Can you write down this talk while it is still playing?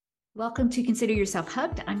Welcome to Consider Yourself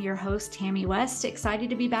Hugged. I'm your host, Tammy West. Excited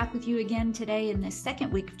to be back with you again today in this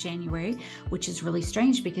second week of January, which is really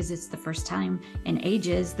strange because it's the first time in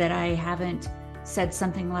ages that I haven't said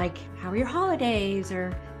something like, how are your holidays?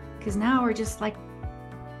 Or because now we're just like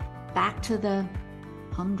back to the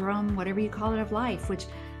humdrum, whatever you call it, of life, which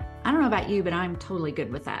I don't know about you, but I'm totally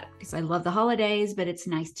good with that because I love the holidays, but it's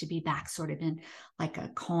nice to be back sort of in like a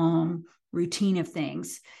calm routine of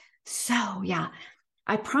things. So yeah,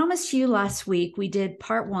 I promised you last week we did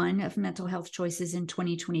part one of mental health choices in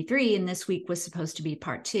 2023, and this week was supposed to be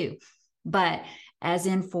part two. But as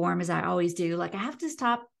in form, as I always do, like I have to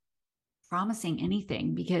stop promising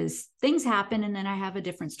anything because things happen, and then I have a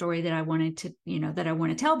different story that I wanted to, that I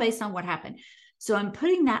want to tell based on what happened. So I'm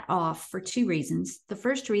putting that off for two reasons. The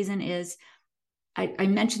first reason is I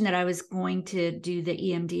mentioned that I was going to do the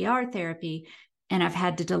EMDR therapy, and I've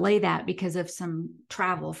had to delay that because of some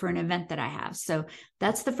travel for an event that I have. So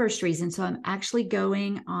that's the first reason. So I'm actually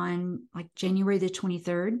going on like January the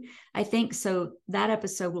 23rd, I think. So that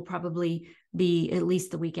episode will probably be at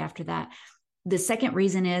least the week after that. The second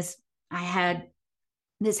reason is I had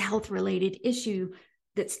this health related issue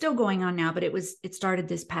that's still going on now, but it started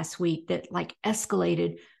this past week that like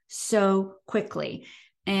escalated so quickly.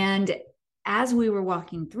 And as we were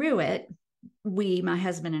walking through it, my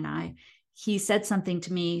husband and I, he said something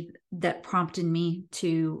to me that prompted me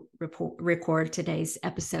to record today's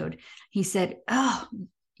episode. He said, "Oh,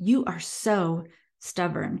 you are so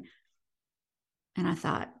stubborn." And I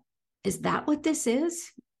thought, is that what this is?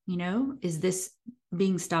 Is this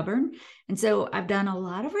being stubborn? And so I've done a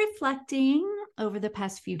lot of reflecting over the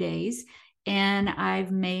past few days, and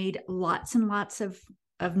I've made lots and lots of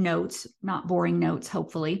notes, not boring notes,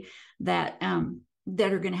 hopefully, that are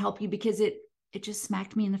going to help you because it just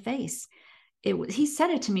smacked me in the face. He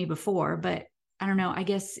said it to me before, but I don't know. I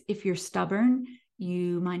guess if you're stubborn,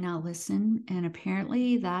 you might not listen. And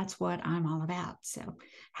apparently that's what I'm all about. So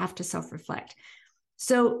have to self-reflect.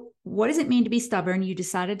 So what does it mean to be stubborn? You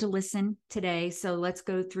decided to listen today. So let's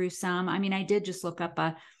go through some. I mean, I did just look up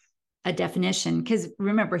a definition because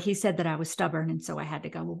remember, he said that I was stubborn. And so I had to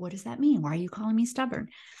go, well, what does that mean? Why are you calling me stubborn?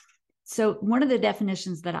 So one of the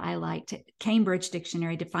definitions that I liked, Cambridge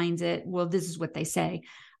Dictionary defines it. Well, this is what they say.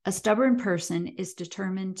 A stubborn person is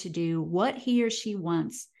determined to do what he or she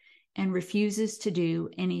wants and refuses to do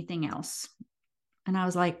anything else. And I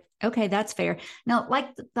was like, okay, that's fair. Now, like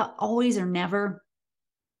the always or never,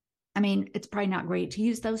 I mean, it's probably not great to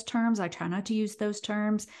use those terms. I try not to use those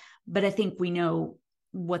terms, but I think we know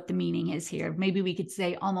what the meaning is here. Maybe we could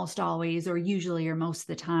say almost always or usually or most of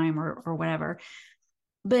the time or whatever.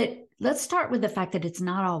 But let's start with the fact that it's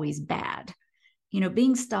not always bad.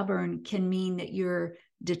 Being stubborn can mean that you're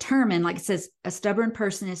determined, like it says, a stubborn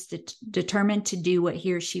person is determined to do what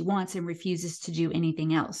he or she wants and refuses to do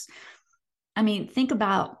anything else. I mean, think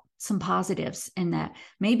about some positives in that.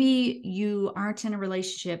 Maybe you aren't in a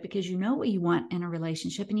relationship because you know what you want in a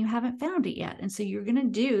relationship and you haven't found it yet. And so you're going to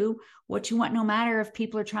do what you want, no matter if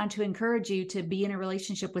people are trying to encourage you to be in a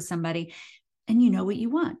relationship with somebody and you know what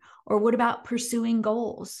you want. Or what about pursuing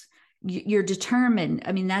goals? You're determined.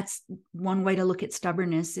 I mean, that's one way to look at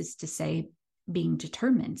stubbornness, is to say being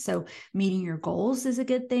determined. So meeting your goals is a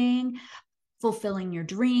good thing, fulfilling your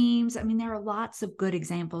dreams. I mean, there are lots of good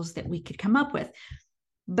examples that we could come up with.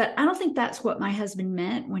 But I don't think that's what my husband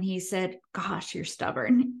meant when he said, gosh, you're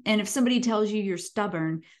stubborn. And if somebody tells you you're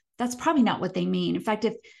stubborn, that's probably not what they mean. In fact,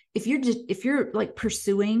 if you're like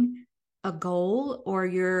pursuing a goal, or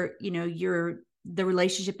you're the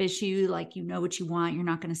relationship issue, like what you want, you're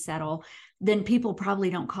not going to settle, then people probably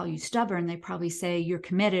don't call you stubborn. They probably say you're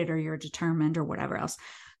committed or you're determined or whatever else.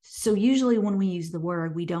 So usually when we use the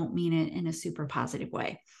word, we don't mean it in a super positive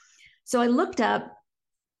way. So I looked up,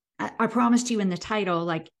 I promised you in the title,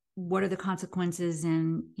 like, what are the consequences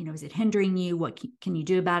and, is it hindering you? What can you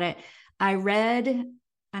do about it? I read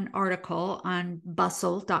an article on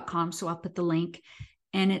bustle.com. So I'll put the link,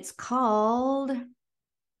 and it's called,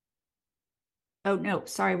 oh, no,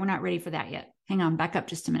 sorry, we're not ready for that yet. Hang on, back up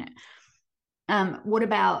just a minute.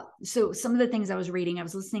 So some of the things I was reading, I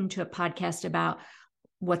was listening to a podcast about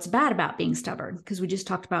what's bad about being stubborn, because we just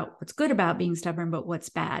talked about what's good about being stubborn, but what's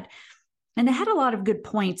bad. And they had a lot of good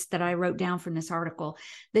points that I wrote down from this article.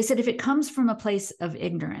 They said if it comes from a place of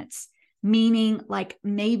ignorance, meaning like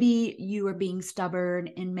maybe you are being stubborn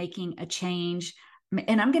in making a change.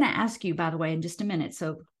 And I'm going to ask you, by the way, in just a minute.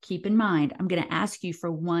 So keep in mind, I'm going to ask you for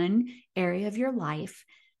one area of your life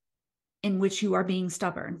in which you are being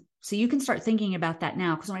stubborn. So you can start thinking about that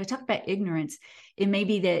now. Because when I talk about ignorance, it may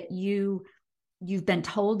be that you've been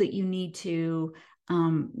told that you need to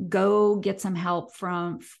go get some help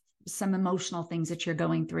from some emotional things that you're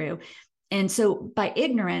going through. And so by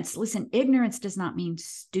ignorance, listen, ignorance does not mean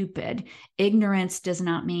stupid. Ignorance does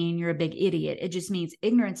not mean you're a big idiot. It just means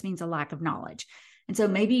ignorance means a lack of knowledge. And so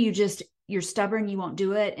maybe you're stubborn, you won't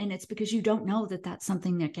do it. And it's because you don't know that that's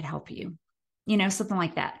something that could help you, something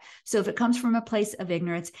like that. So if it comes from a place of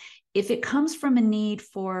ignorance, if it comes from a need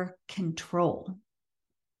for control,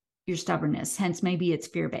 your stubbornness, hence maybe it's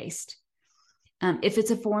fear-based. If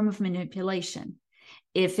it's a form of manipulation,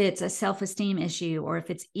 if it's a self-esteem issue, or if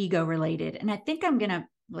it's ego related. And I think I'm going to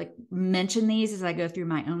mention these as I go through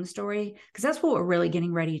my own story, because that's what we're really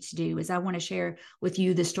getting ready to do. Is I want to share with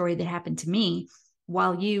you the story that happened to me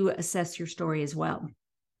while you assess your story as well.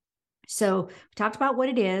 So we talked about what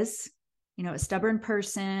it is. A stubborn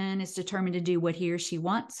person is determined to do what he or she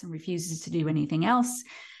wants and refuses to do anything else.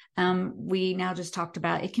 We now just talked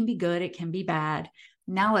about it can be good, it can be bad.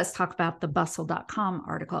 Now let's talk about the bustle.com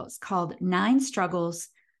article. It's called 9 Struggles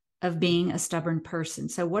of Being a Stubborn Person.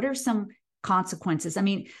 So what are some consequences? I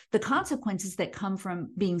mean, the consequences that come from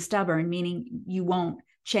being stubborn, meaning you won't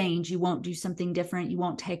change, you won't do something different, you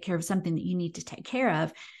won't take care of something that you need to take care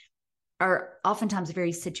of, are oftentimes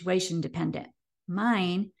very situation dependent.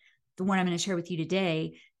 Mine, the one I'm going to share with you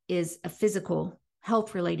today, is a physical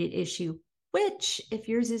health related issue, which if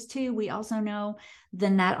yours is too, we also know,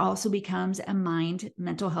 then that also becomes a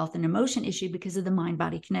mental health and emotion issue because of the mind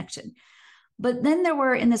body connection. But then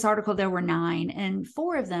in this article, there were 9, and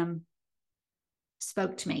 4 of them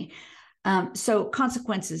spoke to me. So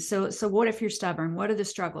consequences. So what if you're stubborn? What are the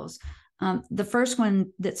struggles? The first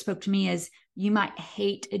one that spoke to me is you might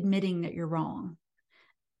hate admitting that you're wrong.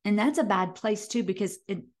 And that's a bad place too, because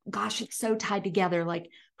it's so tied together, like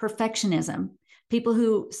perfectionism. People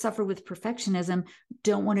who suffer with perfectionism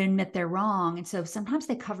don't want to admit they're wrong. And so sometimes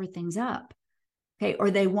they cover things up. Okay.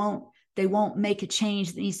 Or they won't make a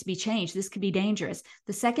change that needs to be changed. This could be dangerous.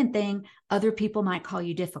 The second thing, other people might call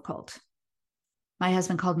you difficult. My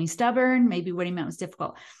husband called me stubborn. Maybe what he meant was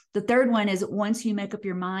difficult. The third one is once you make up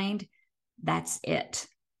your mind, that's it.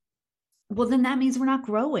 Well, then that means we're not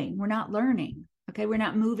growing. We're not learning. Okay. We're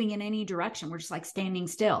not moving in any direction. We're just like standing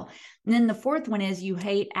still. And then the fourth one is you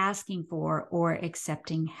hate asking for or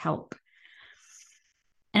accepting help.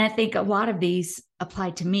 And I think a lot of these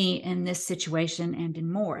apply to me in this situation and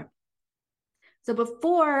in more. So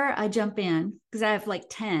before I jump in, because I have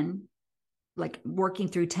 10, working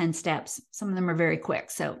through 10 steps, some of them are very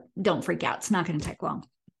quick. So don't freak out. It's not going to take long.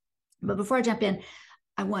 But before I jump in,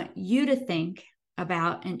 I want you to think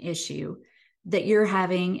about an issue that you're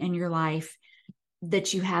having in your life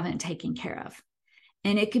that you haven't taken care of.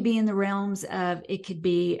 And it could be in the realms of, it could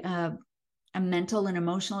be a mental and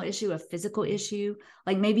emotional issue, a physical issue.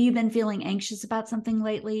 Like maybe you've been feeling anxious about something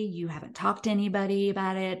lately. You haven't talked to anybody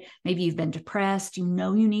about it. Maybe you've been depressed. You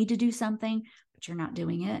know you need to do something, but you're not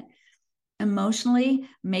doing it. Emotionally,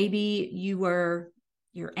 maybe you're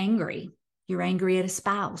angry. You're angry at a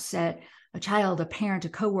spouse, at a child, a parent, a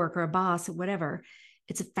coworker, a boss, or whatever.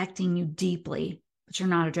 It's affecting you deeply, but you're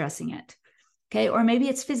not addressing it. Okay. Or maybe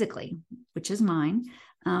it's physically, which is mine.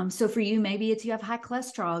 So for you, maybe it's you have high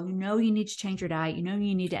cholesterol. You know you need to change your diet. You know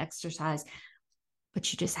you need to exercise,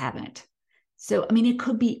 but you just haven't. So, I mean, it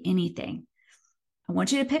could be anything. I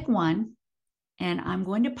want you to pick one, and I'm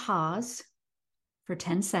going to pause for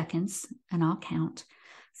 10 seconds, and I'll count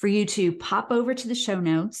for you to pop over to the show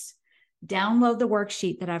notes, download the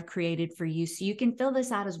worksheet that I've created for you so you can fill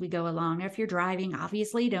this out as we go along. If you're driving,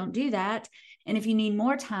 obviously don't do that. And if you need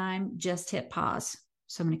more time, just hit pause.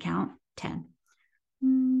 So I'm going to count 10.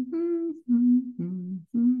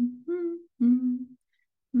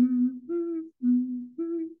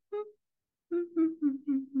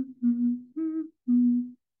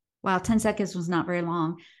 Wow, 10 seconds was not very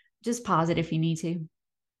long. Just pause it if you need to.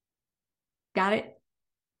 Got it?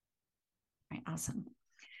 All right, awesome.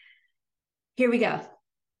 Here we go.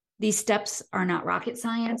 These steps are not rocket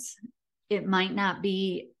science. It might not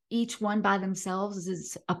be each one by themselves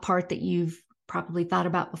is a part that you've probably thought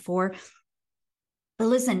about before. But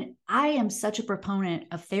listen, I am such a proponent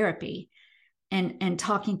of therapy and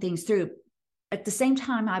talking things through. At the same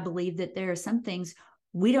time, I believe that there are some things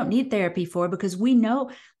we don't need therapy for because we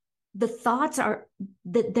know the thoughts are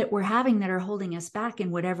that we're having that are holding us back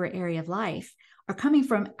in whatever area of life are coming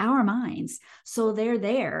from our minds. So they're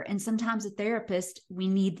there. And sometimes a therapist, we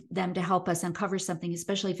need them to help us uncover something,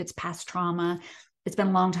 especially if it's past trauma. It's been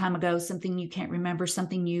a long time ago, something you can't remember,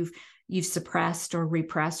 something you've suppressed or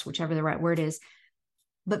repressed, whichever the right word is.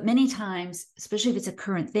 But many times, especially if it's a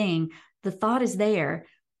current thing, the thought is there.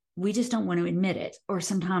 We just don't want to admit it. Or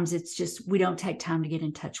sometimes it's just, we don't take time to get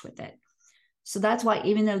in touch with it. So that's why,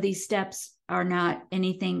 even though these steps are not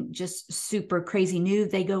anything just super crazy new,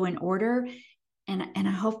 they go in order. And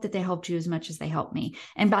I hope that they helped you as much as they helped me.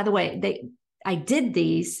 And by the way, I did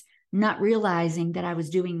these not realizing that I was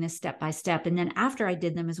doing this step by step. And then after I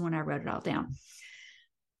did them is when I wrote it all down.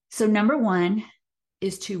 So number one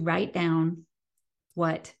is to write down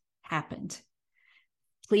what happened.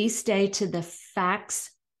 Please stay to the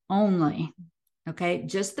facts only. Okay,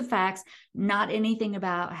 just the facts, not anything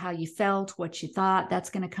about how you felt, what you thought. That's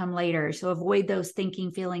going to come later. So avoid those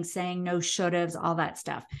thinking, feeling, saying, no should haves, all that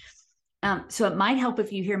stuff. So it might help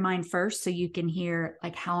if you hear mine first, so you can hear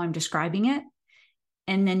like how I'm describing it,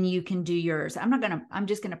 and then you can do yours. I'm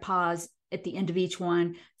just going to pause at the end of each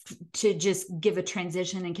one to just give a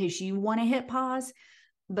transition in case you want to hit pause.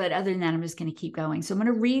 But other than that, I'm just going to keep going. So I'm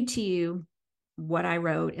going to read to you what I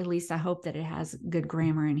wrote. At least I hope that it has good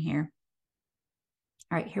grammar in here.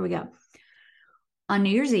 All right, here we go. On New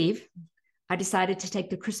Year's Eve, I decided to take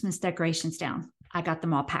the Christmas decorations down. I got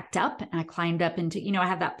them all packed up and I climbed up into, I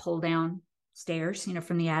have that pull down stairs,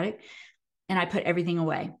 from the attic, and I put everything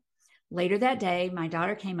away. Later that day, my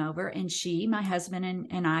daughter came over and my husband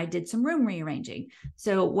and I did some room rearranging.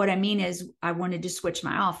 So what I mean is I wanted to switch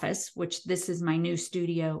my office, which this is my new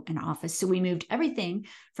studio and office. So we moved everything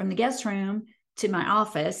from the guest room to my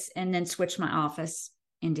office and then switched my office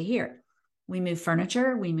into here. We moved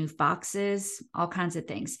furniture, we moved boxes, all kinds of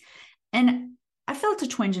things. And I felt a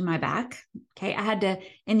twinge in my back. Okay. I had to,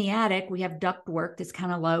 in the attic, we have duct work that's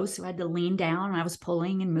kind of low. So I had to lean down and I was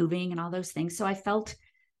pulling and moving and all those things. So I felt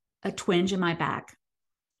a twinge in my back.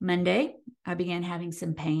 Monday, I began having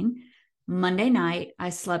some pain. Monday night, I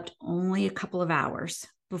slept only a couple of hours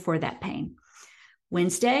before that pain.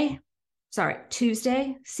 Tuesday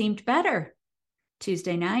seemed better.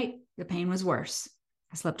 Tuesday night, the pain was worse.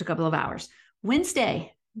 I slept a couple of hours.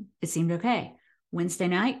 Wednesday, it seemed okay. Wednesday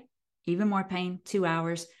night, even more pain, 2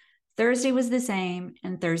 hours. Thursday was the same,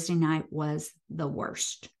 and Thursday night was the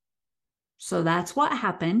worst. So that's what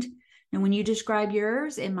happened. And when you describe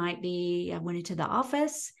yours, it might be, I went into the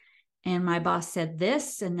office and my boss said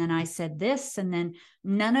this, and then I said this, and then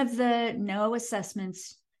no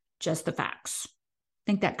assessments, just the facts. I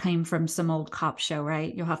think that came from some old cop show,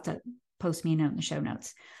 right? You'll have to post me a note in the show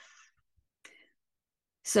notes.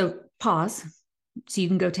 So pause so you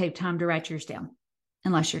can go take time to write yours down,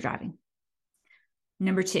 unless you're driving.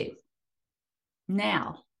 Number 2,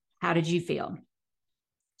 now, how did you feel?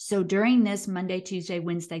 So during this Monday, Tuesday,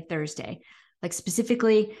 Wednesday, Thursday, like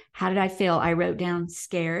specifically, how did I feel? I wrote down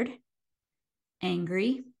scared,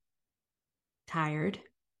 angry, tired,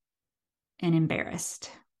 and embarrassed.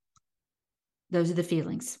 Those are the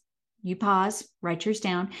feelings. You pause, write yours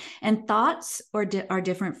down. And thoughts are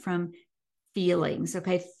different from feelings.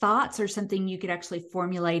 Okay. Thoughts are something you could actually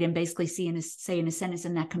formulate and basically say in a sentence,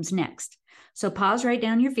 and that comes next. So pause, write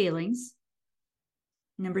down your feelings.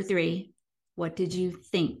 Number 3, what did you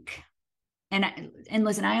think? And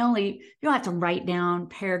listen, you don't have to write down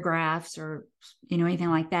paragraphs or, anything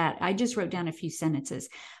like that. I just wrote down a few sentences.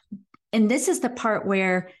 And this is the part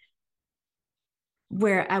where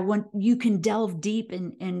I want you can delve deep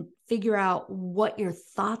and figure out what your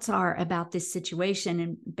thoughts are about this situation.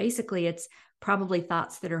 And basically it's probably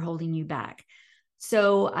thoughts that are holding you back.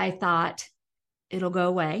 So I thought, it'll go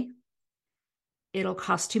away. It'll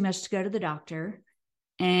cost too much to go to the doctor.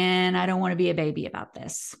 And I don't want to be a baby about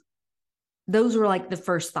this. Those were like the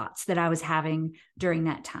first thoughts that I was having during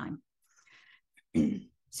that time.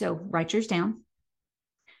 So write yours down.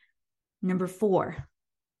 Number 4,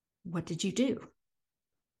 what did you do?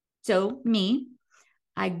 So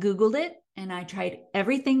I Googled it and I tried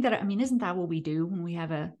everything isn't that what we do when we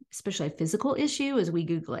have especially a physical issue, is we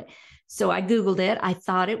Google it. So I Googled it. I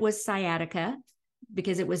thought it was sciatica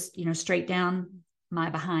because it was, straight down my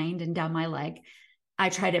behind and down my leg. I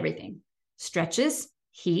tried everything: stretches,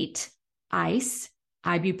 heat, ice,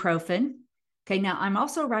 ibuprofen. Okay. Now I'm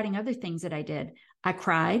also writing other things that I did. I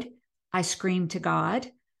cried. I screamed to God.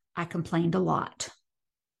 I complained a lot.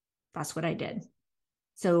 That's what I did.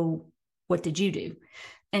 So what did you do?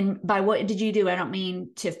 And by what did you do, I don't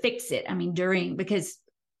mean to fix it. I mean, because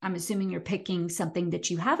I'm assuming you're picking something that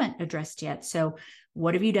you haven't addressed yet. So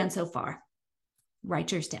what have you done so far?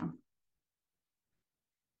 Write yours down.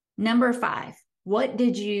 Number 5, what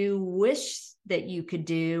did you wish that you could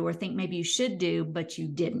do or think maybe you should do, but you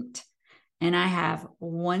didn't? And I have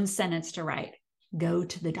one sentence to write: go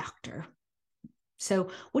to the doctor.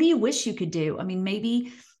 So what do you wish you could do? I mean,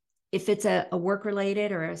 maybe if it's a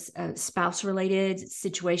work-related or a spouse-related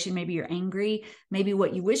situation, maybe you're angry. Maybe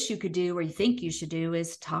what you wish you could do or you think you should do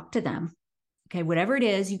is talk to them. Okay, whatever it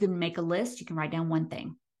is, you can make a list. You can write down one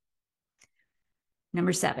thing.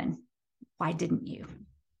 Number 7, why didn't you?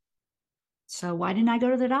 So why didn't I go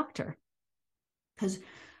to the doctor? Because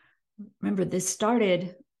remember, this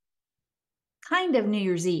started kind of New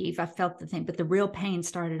Year's Eve. I felt the thing, but the real pain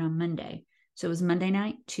started on Monday. So it was Monday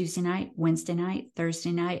night, Tuesday night, Wednesday night,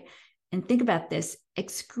 Thursday night. And think about this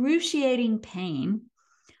excruciating pain.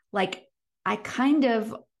 Like I kind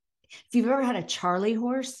of, if you've ever had a Charlie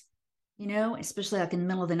horse, especially like in the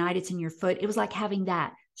middle of the night, it's in your foot. It was like having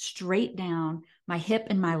that straight down my hip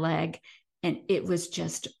and my leg. And it was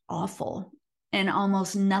just awful. And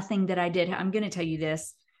almost nothing that I did. I'm going to tell you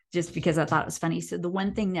this just because I thought it was funny. So the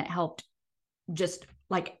one thing that helped just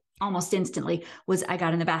like almost instantly was I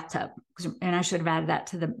got in the bathtub, and I should have added that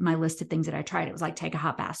to my list of things that I tried. It was like take a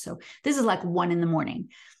hot bath. So this is like 1 a.m.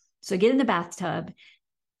 So I get in the bathtub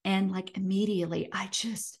and like immediately I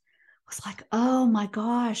just was like, oh my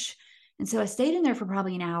gosh. And so I stayed in there for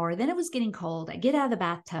probably an hour. Then it was getting cold. I get out of the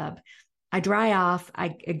bathtub. I dry off. I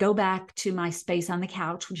go back to my space on the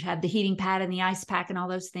couch, which had the heating pad and the ice pack and all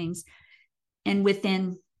those things. And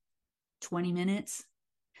within 20 minutes,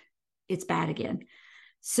 it's bad again.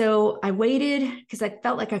 So I waited because I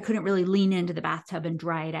felt like I couldn't really lean into the bathtub and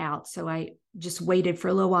dry it out. So I just waited for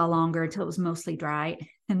a little while longer until it was mostly dry.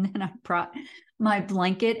 And then I brought my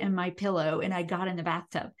blanket and my pillow and I got in the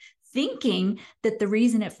bathtub thinking that the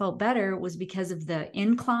reason it felt better was because of the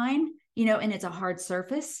incline, and it's a hard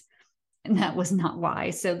surface. And that was not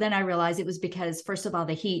why. So then I realized it was because, first of all,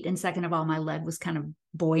 the heat, and second of all, my leg was kind of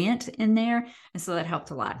buoyant in there. And so that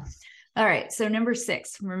helped a lot. All right. So number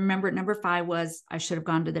 6, remember number 5 was I should have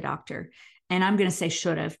gone to the doctor. And I'm going to say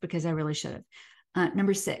should have because I really should have.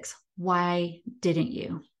 Number 6, why didn't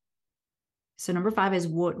you? So number 5 is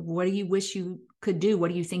what do you wish you could do?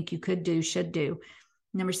 What do you think you could do, should do?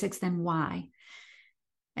 Number 6, then why?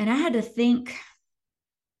 And I had to think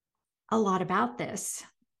a lot about this.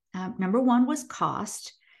 Number 1 was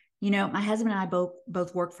cost. My husband and I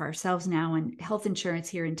both work for ourselves now, and health insurance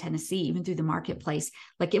here in Tennessee, even through the marketplace,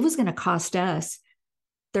 like it was going to cost us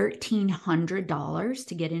 $1,300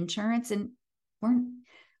 to get insurance. And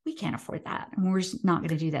we can't afford that. And we're just not going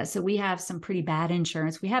to do that. So we have some pretty bad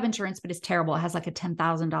insurance. We have insurance, but it's terrible. It has like a $10,000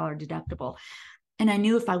 deductible. And I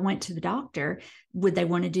knew if I went to the doctor, would they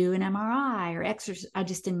want to do an MRI or exercise? I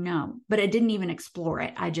just didn't know, but I didn't even explore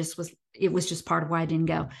it. It was just part of why I didn't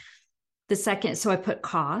go. The second, so I put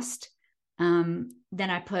cost. Then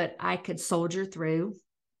I put, I could soldier through.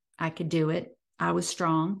 I could do it. I was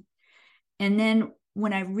strong. And then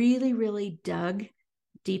when I really, really dug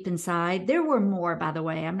deep inside, there were more, by the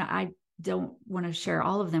way. I don't want to share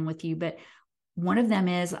all of them with you, but one of them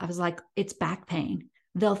is, I was like, it's back pain.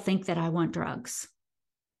 They'll think that I want drugs.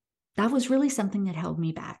 That was really something that held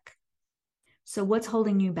me back. So what's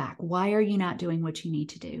holding you back? Why are you not doing what you need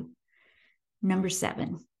to do? Number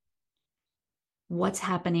 7, what's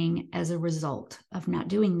happening as a result of not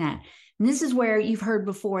doing that? And this is where you've heard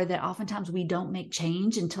before that oftentimes we don't make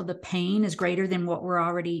change until the pain is greater than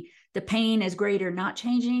the pain is greater not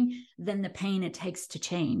changing than the pain it takes to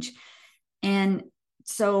change. And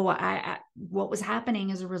so what was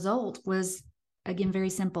happening as a result was, again, very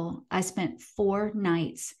simple. I spent 4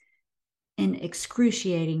 nights in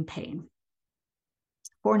excruciating pain.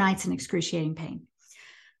 4 nights in excruciating pain.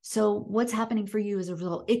 So what's happening for you as a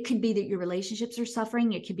result? It could be that your relationships are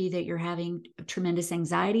suffering. It could be that you're having tremendous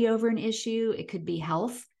anxiety over an issue. It could be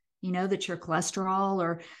health, that your cholesterol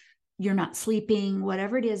or you're not sleeping,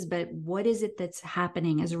 whatever it is. But what is it that's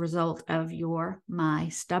happening as a result of my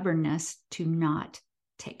stubbornness to not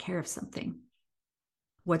take care of something?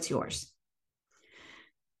 What's yours?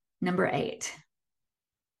 Number 8,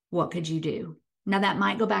 what could you do? Now that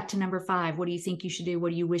might go back to number 5. What do you think you should do?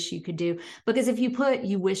 What do you wish you could do? Because if you put,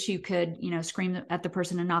 you wish you could, scream at the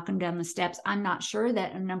person and knock them down the steps, I'm not sure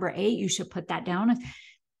that in number 8, you should put that down.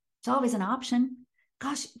 It's always an option.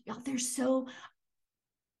 Gosh, y'all,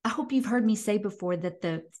 I hope you've heard me say before that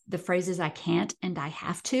the phrases I can't and I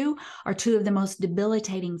have to are 2 of the most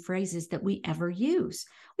debilitating phrases that we ever use.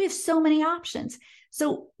 We have so many options.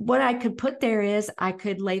 So what I could put there is I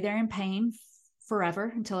could lay there in pain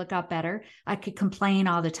forever until it got better. I could complain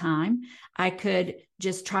all the time. I could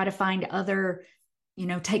just try to find other,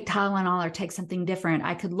 take Tylenol or take something different.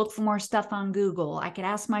 I could look for more stuff on Google. I could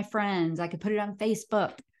ask my friends. I could put it on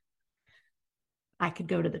Facebook. I could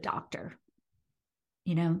go to the doctor.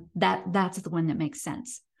 That's the one that makes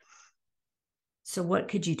sense. So what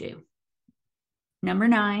could you do? Number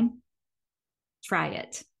 9, try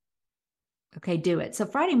it. Okay, do it. So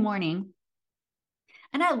Friday morning,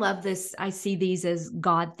 and I love this. I see these as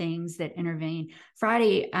God things that intervene.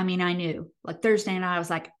 Friday, I knew, like Thursday night, I was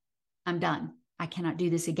like, I'm done. I cannot do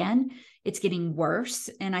this again. It's getting worse.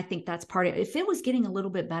 And I think that's part of it. If it was getting a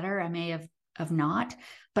little bit better, I may have not,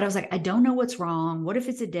 but I was like, I don't know what's wrong. What if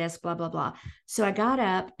it's a disc, blah, blah, blah. So I got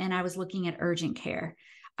up and I was looking at urgent care.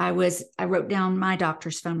 I wrote down my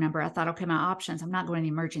doctor's phone number. I thought, okay, my options, I'm not going to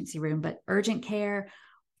the emergency room, but urgent care,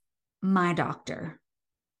 my doctor.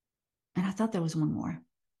 And I thought there was one more.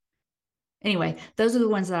 Anyway, those are the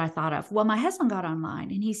ones that I thought of. Well, my husband got online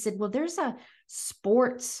and he said, well, there's a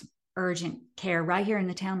sports urgent care right here in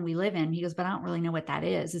the town we live in. He goes, but I don't really know what that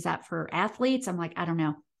is. Is that for athletes? I'm like, I don't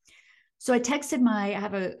know. So I texted I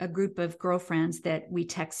have a group of girlfriends that we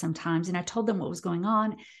text sometimes, and I told them what was going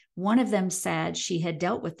on. One of them said she had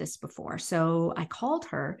dealt with this before. So I called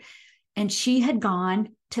her, and she had gone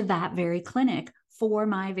to that very clinic for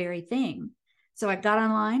my very thing. So I got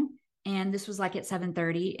online, and this was like at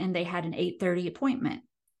 7:30, and they had an 8:30 appointment.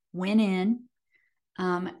 Went in.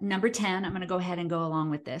 Number 10, I'm going to go ahead and go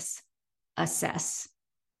along with this. Assess.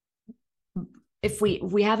 If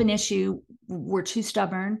we have an issue, we're too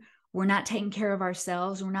stubborn, we're not taking care of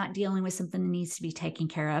ourselves, we're not dealing with something that needs to be taken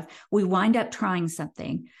care of, we wind up trying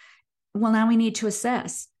something. Well, now we need to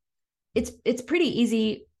assess. It's pretty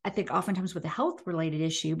easy, I think, oftentimes with a health related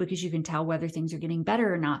issue, because you can tell whether things are getting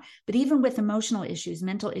better or not. But even with emotional issues,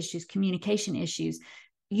 mental issues, communication issues,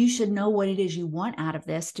 you should know what it is you want out of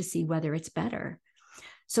this to see whether it's better.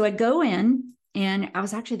 So I go in, and I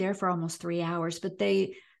was actually there for almost 3 hours, but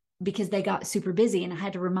because they got super busy, and I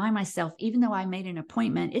had to remind myself, even though I made an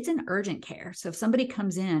appointment, it's an urgent care. So if somebody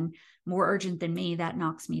comes in more urgent than me, that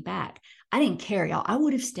knocks me back. I didn't care, y'all. I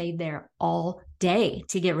would have stayed there all day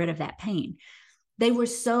to get rid of that pain. They were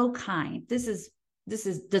so kind. This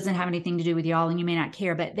doesn't have anything to do with y'all, and you may not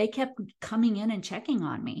care, but they kept coming in and checking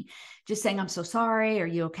on me, just saying, I'm so sorry. Are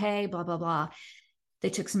you okay? Blah, blah, blah. They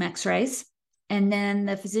took some x-rays. And then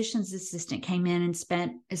the physician's assistant came in and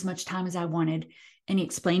spent as much time as I wanted. And he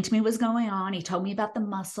explained to me what was going on. He told me about the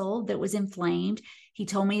muscle that was inflamed. He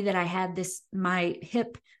told me that I had my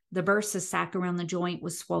hip, the bursa sac around the joint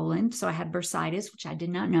was swollen. So I had bursitis, which I did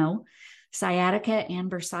not know. Sciatica and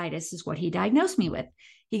bursitis is what he diagnosed me with.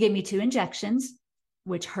 He gave me 2 injections,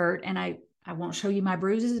 which hurt. And I won't show you my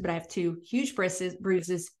bruises, but I have 2 huge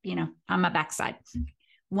bruises, on my backside.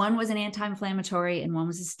 One was an anti-inflammatory and one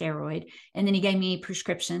was a steroid. And then he gave me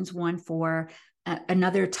prescriptions, one for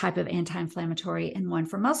another type of anti-inflammatory and one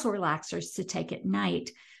for muscle relaxers to take at night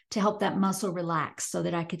to help that muscle relax so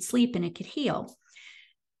that I could sleep and it could heal.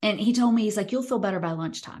 And he told me, he's like, you'll feel better by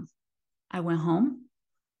lunchtime. I went home.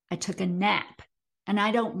 I took a nap, and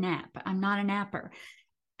I don't nap. I'm not a napper.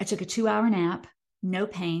 I took a 2-hour nap, no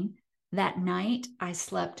pain. That night I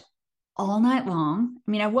slept all night long.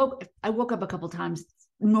 I mean, I woke up a couple of times,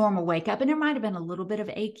 normal wake up, and there might've been a little bit of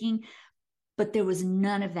aching, but there was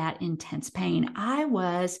none of that intense pain. I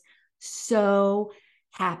was so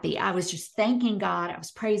happy. I was just thanking God. I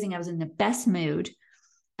was praising. I was in the best mood.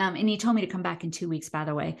 And he told me to come back in 2 weeks, by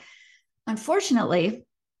the way. Unfortunately,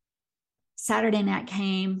 Saturday night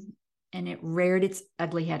came and it reared its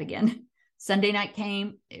ugly head again. Sunday night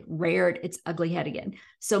came, it reared its ugly head again.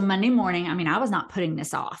 So Monday morning, I was not putting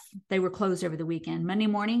this off. They were closed over the weekend. Monday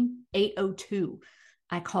morning, 8:02.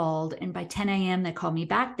 I called, and by 10 a.m., they called me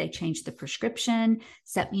back. They changed the prescription,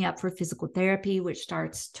 set me up for physical therapy, which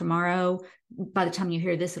starts tomorrow. By the time you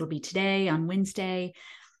hear this, it'll be today on Wednesday.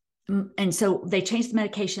 And so they changed the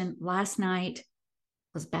medication. Last night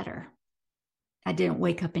was better. I didn't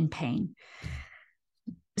wake up in pain.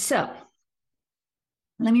 So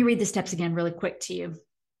let me read the steps again really quick to you.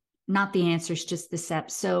 Not the answers, just the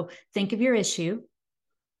steps. So think of your issue,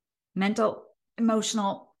 mental,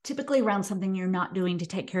 emotional, typically around something you're not doing to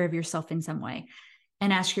take care of yourself in some way.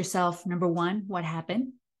 And ask yourself, number 1, what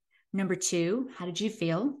happened? Number 2, how did you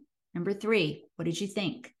feel? Number 3, what did you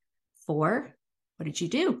think? 4, what did you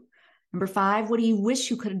do? Number 5, what do you wish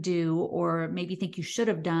you could do or maybe think you should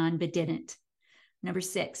have done but didn't? Number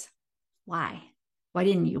 6, why? Why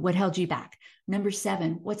didn't you? What held you back? Number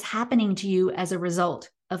 7, what's happening to you as a result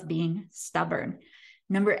of being stubborn?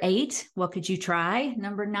 Number 8, what could you try?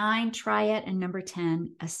 Number 9, try it. And number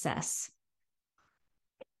 10, assess.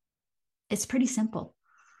 It's pretty simple.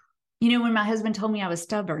 When my husband told me I was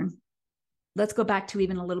stubborn, let's go back to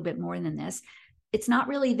even a little bit more than this. It's not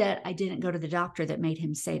really that I didn't go to the doctor that made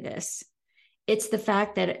him say this. It's the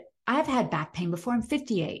fact that I've had back pain before. I'm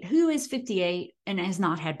 58. Who is 58 and has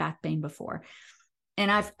not had back pain before?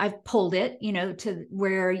 And I've pulled it, to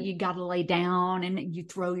where you got to lay down and you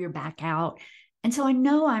throw your back out. And so I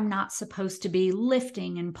know I'm not supposed to be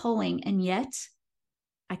lifting and pulling, and yet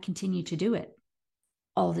I continue to do it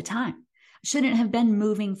all the time. I shouldn't have been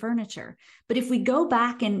moving furniture. But if we go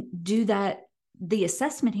back and do that the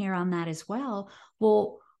assessment here on that as well.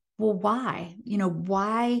 Well, why?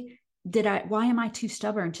 Why am I too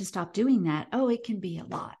stubborn to stop doing that? Oh, it can be a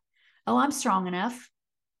lot. Oh, I'm strong enough.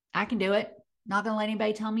 I can do it. Not going to let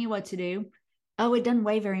anybody tell me what to do. Oh, it doesn't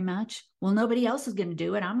weigh very much. Well, nobody else is going to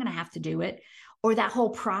do it. I'm going to have to do it. Or that whole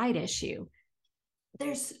pride issue.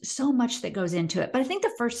 There's so much that goes into it. But I think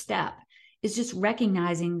the first step is just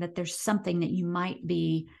recognizing that there's something that you might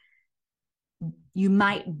be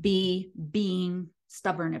being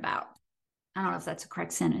stubborn about. I don't know if that's a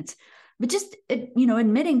correct sentence, but just,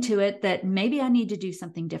 admitting to it that maybe I need to do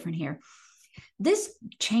something different here. This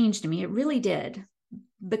changed me. It really did,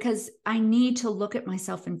 because I need to look at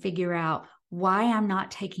myself and figure out why I'm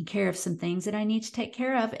not taking care of some things that I need to take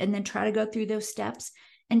care of, and then try to go through those steps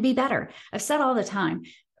and be better. I've said all the time,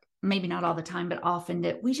 maybe not all the time, but often,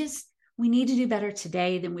 that we need to do better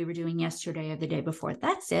today than we were doing yesterday or the day before.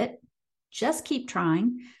 That's it. Just keep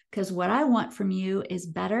trying, because what I want from you is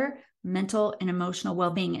better mental and emotional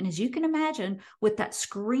well-being. And as you can imagine, with that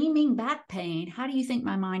screaming back pain, how do you think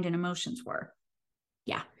my mind and emotions were?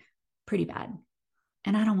 Yeah, pretty bad.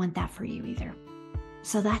 And I don't want that for you either.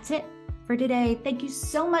 So that's it for today. Thank you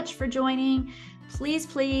so much for joining.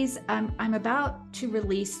 Please, I'm about to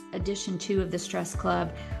release edition 2 of the Stress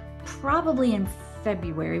Club, probably in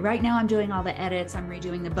February. Right now I'm doing all the edits. I'm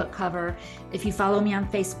redoing the book cover. If you follow me on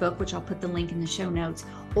Facebook, which I'll put the link in the show notes,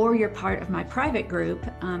 or you're part of my private group,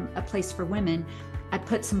 A Place for Women, I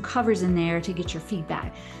put some covers in there to get your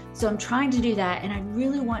feedback. So I'm trying to do that, and I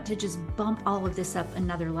really want to just bump all of this up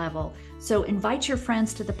another level. So invite your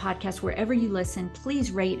friends to the podcast wherever you listen.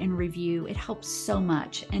 Please rate and review. It helps so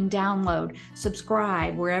much. And download,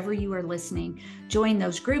 subscribe wherever you are listening. Join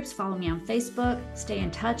those groups. Follow me on Facebook. Stay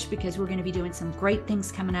in touch, because we're going to be doing some great things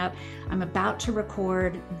coming up. I'm about to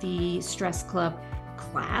record the Stress Club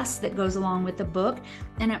class that goes along with the book,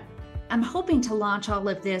 and I'm hoping to launch all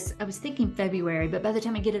of this. I was thinking February, but by the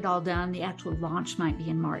time I get it all done, the actual launch might be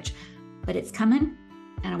in March. But it's coming,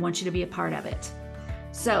 and I want you to be a part of it.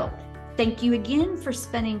 So thank you again for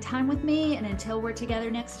spending time with me. And until we're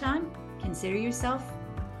together next time, consider yourself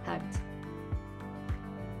hugged.